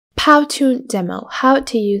Powtoon demo, how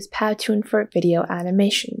to use Powtoon for video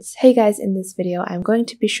animations. Hey guys, in this video I'm going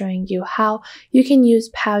to be showing you how you can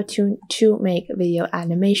use Powtoon to make video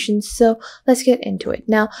animations. So let's get into it.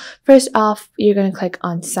 Now, first off, you're going to click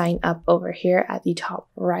on sign up over here at the top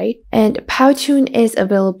right. And Powtoon is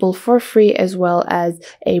available for free as well as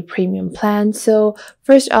a premium plan. So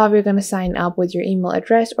first off, you're going to sign up with your email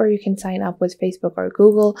address, or you can sign up with Facebook or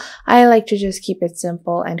Google. I like to just keep it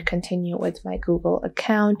simple and continue with my Google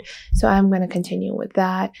account. So I'm going to continue with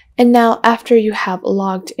that. And now after you have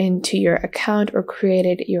logged into your account or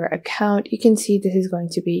created your account, you can see this is going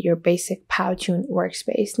to be your basic Powtoon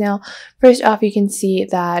workspace. Now, first off, you can see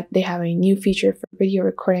that they have a new feature for video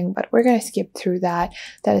recording, but we're going to skip through that.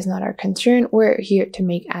 That is not our concern. We're here to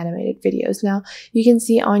make animated videos. Now, you can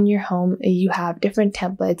see on your home, you have different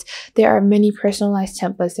templates. There are many personalized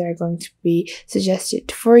templates that are going to be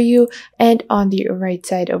suggested for you. And on the right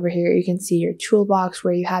side over here, you can see your toolbox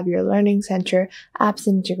where you have your learning center, apps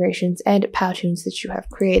and integrations, and Powtoons that you have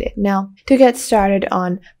created. Now, to get started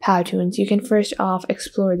on Powtoons, you can first off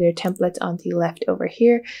explore their templates on the left over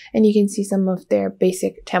here, and you can see some of their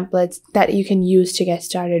basic templates that you can use to get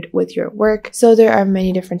started with your work. So there are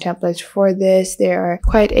many different templates for this. There are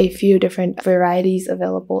quite a few different varieties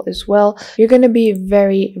available as well. You're going to be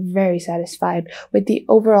very satisfied with the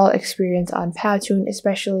overall experience on Powtoon,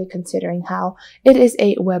 especially considering how it is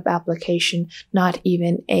a web application, not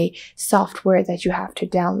even a software that you have to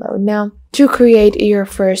download. Now, to create your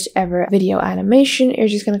first ever video animation, you're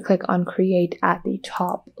just going to click on create at the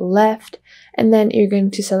top left, and then you're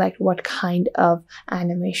going to select what kind of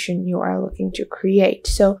animation you are looking to create.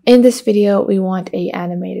 So in this video, we want a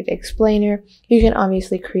animated explainer. You can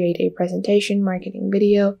obviously create a presentation, marketing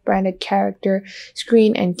video, branded character,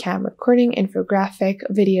 screen and cam recording, infographic,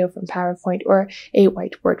 video from PowerPoint, or a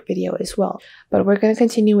whiteboard video as well. But we're going to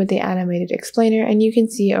continue with the animated explainer, and you can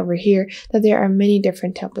see over here that there are many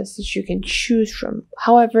different templates that you can choose from.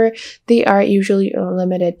 However, they are usually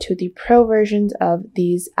limited to the pro versions of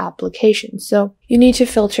these applications. So you need to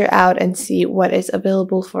filter out and see what is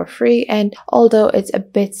available for free. And although it's a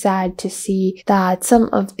bit sad to see that some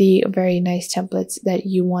of the very nice templates that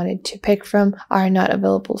you wanted to pick from are not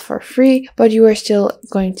available for free, but you are still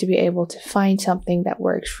going to be able to find something that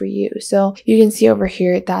works for you. So you can see over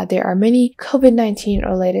here that there are many COVID-19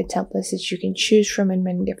 related templates that you can choose from in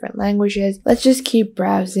many different languages. Let's just keep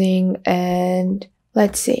browsing and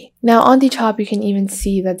let's see. Now on the top, you can even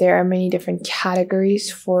see that there are many different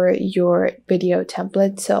categories for your video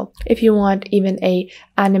template. So if you want even a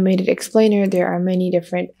animated explainer, there are many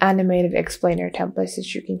different animated explainer templates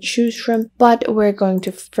that you can choose from. But we're going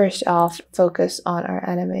to first off focus on our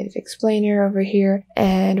animated explainer over here,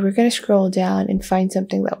 and we're going to scroll down and find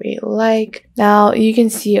something that we like. Now you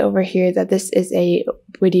can see over here that this is a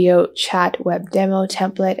video chat web demo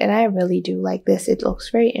template, and I really do like this. It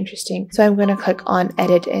looks very interesting. So I'm going to click on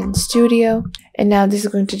edit in Studio, and now this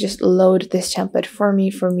is going to just load this template for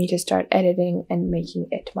me to start editing and making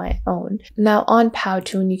it my own. Now on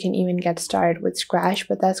Powtoon, you can even get started with Scratch,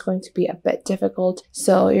 but that's going to be a bit difficult.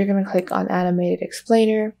 So you're going to click on animated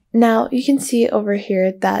explainer. Now you can see over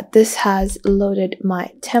here that this has loaded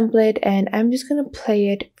my template, and I'm just going to play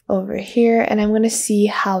it over here, and I'm going to see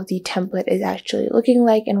how the template is actually looking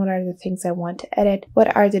like and what are the things I want to edit,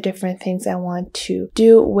 what are the different things I want to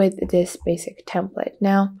do with this basic template.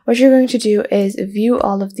 Now what you're going to do is view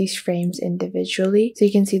all of these frames individually. So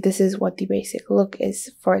you can see this is what the basic look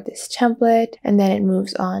is for this template, and then it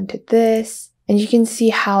moves on to this. And you can see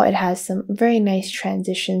how it has some very nice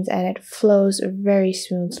transitions and it flows very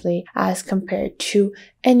smoothly as compared to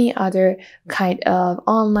any other kind of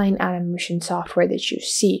online animation software that you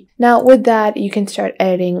see. Now with that, you can start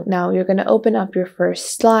editing. Now you're going to open up your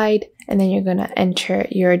first slide, and then you're going to enter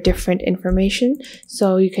your different information.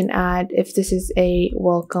 So you can add, if this is a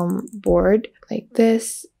welcome board like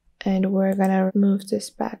this, and we're going to move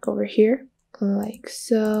this back over here like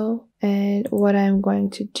so. And what I'm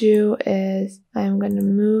going to do is I'm going to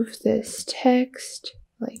move this text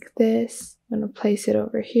like this. I'm going to place it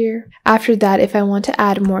over here. After that, if I want to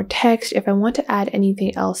add more text, if I want to add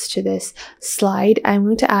anything else to this slide, I'm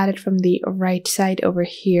going to add it from the right side over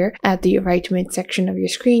here at the right midsection of your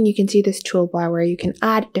screen. You can see this toolbar where you can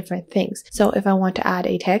add different things. So if I want to add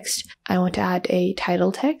a text, I want to add a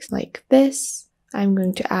title text like this. I'm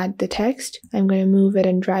going to add the text. I'm going to move it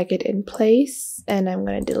and drag it in place, and I'm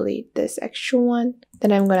going to delete this extra one.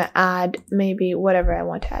 Then I'm going to add maybe whatever I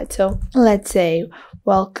want to add. So let's say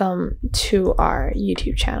welcome to our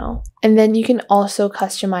YouTube channel. And then you can also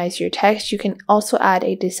customize your text. You can also add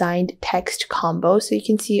a designed text combo. So you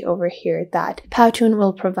can see over here that Powtoon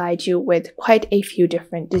will provide you with quite a few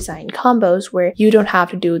different design combos where you don't have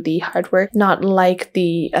to do the hard work, not like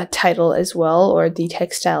the title as well or the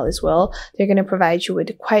text style as well. They're going to provide you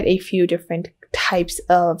with quite a few different types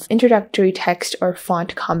of introductory text or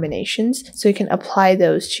font combinations, so you can apply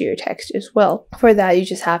those to your text as well. For that, you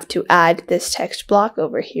just have to add this text block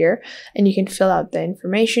over here, and you can fill out the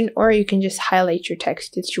information, or you can just highlight your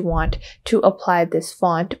text that you want to apply this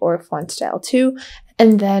font or font style to,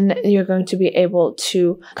 and then you're going to be able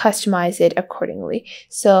to customize it accordingly.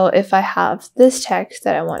 So if I have this text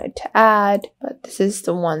that I wanted to add, but this is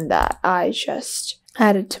the one that I just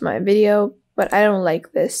added to my video, but I don't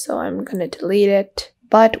like this, so I'm gonna delete it.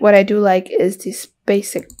 But what I do like is this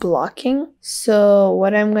basic blocking. So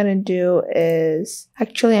what I'm gonna do is,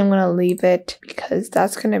 actually I'm gonna leave it because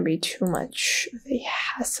that's gonna be too much of a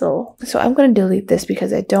hassle. So I'm gonna delete this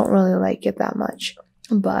because I don't really like it that much.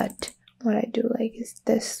 But what I do like is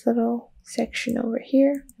this little section over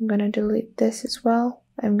here. I'm gonna delete this as well.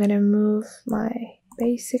 I'm gonna move my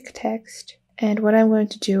basic text. And what I'm going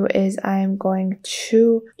to do is I'm going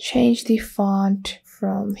to change the font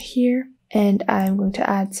from here, and I'm going to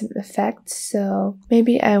add some effects. So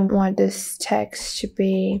maybe I want this text to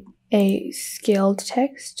be a scaled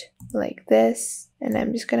text like this. And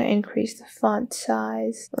I'm just going to increase the font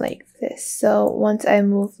size like this. So once I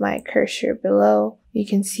move my cursor below, you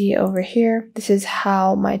can see over here, this is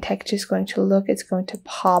how my text is going to look. It's going to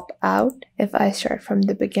pop out. If I start from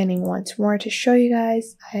the beginning once more to show you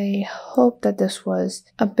guys, I hope that this was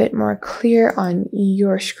a bit more clear on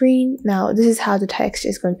your screen. Now, this is how the text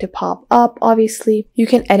is going to pop up. Obviously, you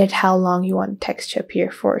can edit how long you want text to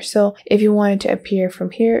appear for. So if you want it to appear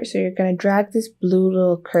from here, so you're going to drag this blue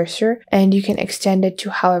little cursor and you can extend it to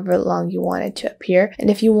however long you want it to appear. And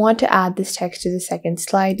if you want to add this text to the second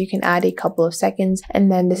slide, you can add a couple of seconds,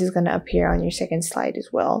 and then this is going to appear on your second slide as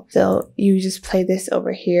well. So you just play this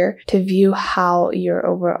over here to view how your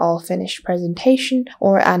overall finished presentation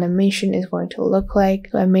or animation is going to look like.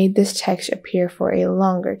 So I made this text appear for a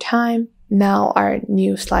longer time. Now our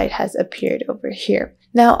new slide has appeared over here.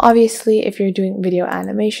 Now, obviously, if you're doing video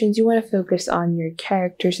animations, you want to focus on your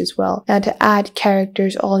characters as well. Now, to add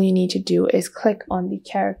characters, all you need to do is click on the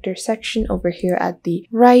character section over here at the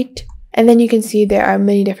right. And then you can see there are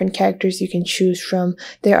many different characters you can choose from.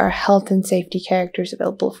 There are health and safety characters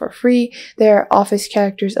available for free. There are office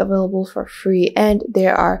characters available for free. And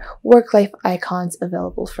there are work life icons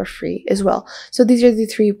available for free as well. So these are the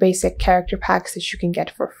three basic character packs that you can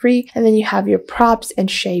get for free. And then you have your props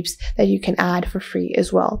and shapes that you can add for free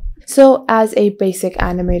as well. So as a basic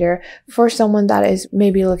animator, for someone that is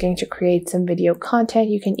maybe looking to create some video content,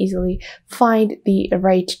 you can easily find the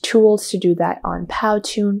right tools to do that on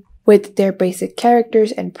Powtoon, with their basic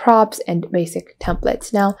characters and props and basic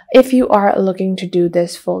templates. Now, if you are looking to do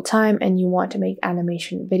this full time and you want to make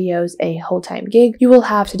animation videos a whole-time gig, you will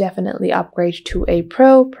have to definitely upgrade to a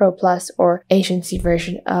Pro Plus, or agency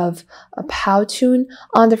version of a Powtoon.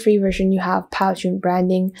 On the free version, you have Powtoon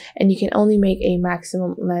branding, and you can only make a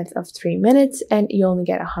maximum length of 3 minutes, and you only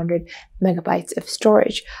get 100 megabytes of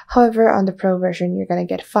storage. However, on the Pro version, you're going to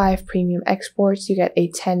get 5 premium exports. You get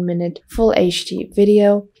a 10-minute full HD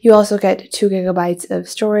video. You also get 2 gigabytes of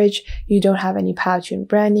storage. You don't have any Powtoon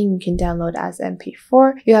branding. You can download as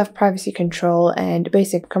MP4. You have privacy control and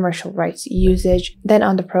basic commercial rights usage. Then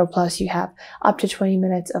on the Pro Plus, you have up to 20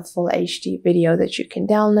 minutes of full HD video that you can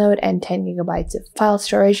download and 10 gigabytes of file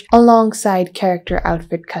storage alongside character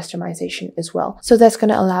outfit customization as well. So that's going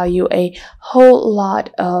to allow you a whole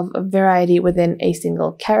lot of variety within a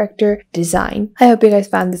single character design. I hope you guys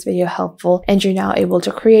found this video helpful and you're now able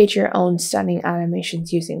to create your own stunning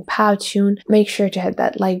animations using Powtoon. Make sure to hit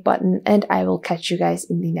that like button, and I will catch you guys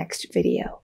in the next video.